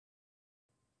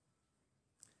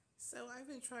So I've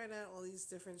been trying out all these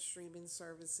different streaming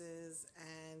services,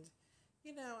 and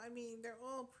I mean, they're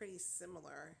all pretty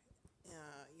similar,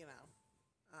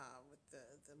 with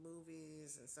the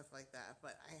movies and stuff like that.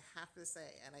 But I have to say,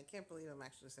 and I can't believe I'm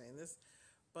actually saying this,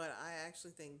 but I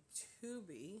actually think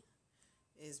Tubi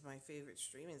is my favorite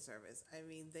streaming service. I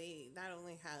mean, they not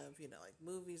only have like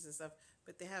movies and stuff,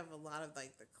 but they have a lot of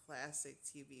like the classic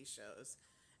TV shows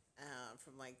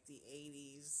from like the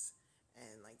 80s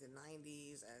and like the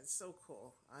 90s, and it's so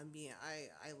cool. I mean,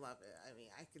 I love it. I mean,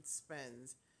 I could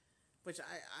spend, which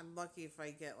I'm lucky if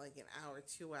I get like an hour,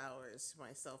 2 hours to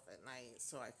myself at night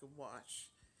so I could watch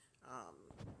um,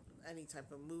 any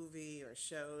type of movie or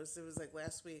shows. It was like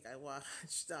last week I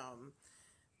watched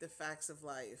The Facts of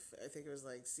Life. I think it was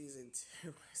like season two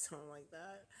or something like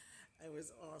that. It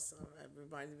was awesome. It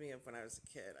reminded me of when I was a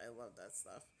kid. I love that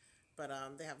stuff. But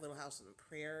they have Little House on the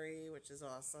Prairie, which is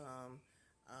awesome.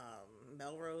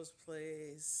 Melrose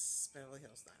Place, Beverly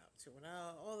Hills 90210,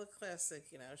 all the classic,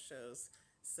 shows.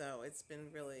 So it's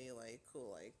been really like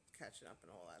cool, like catching up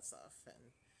and all that stuff.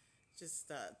 And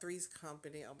just Three's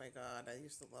Company. Oh my God, I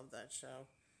used to love that show.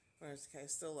 When I was a kid, I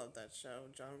still love that show.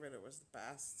 John Ritter was the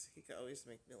best. He could always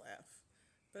make me laugh.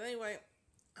 But anyway,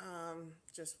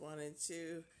 just wanted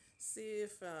to see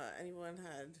if anyone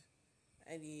had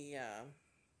any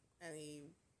any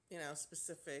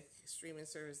specific streaming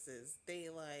services they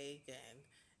like, and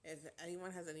if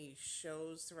anyone has any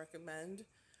shows to recommend,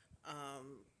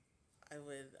 um, I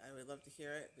would love to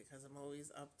hear it because I'm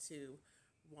always up to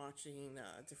watching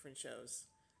different shows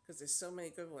because there's so many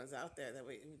good ones out there that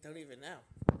we don't even know.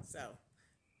 So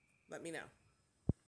let me know.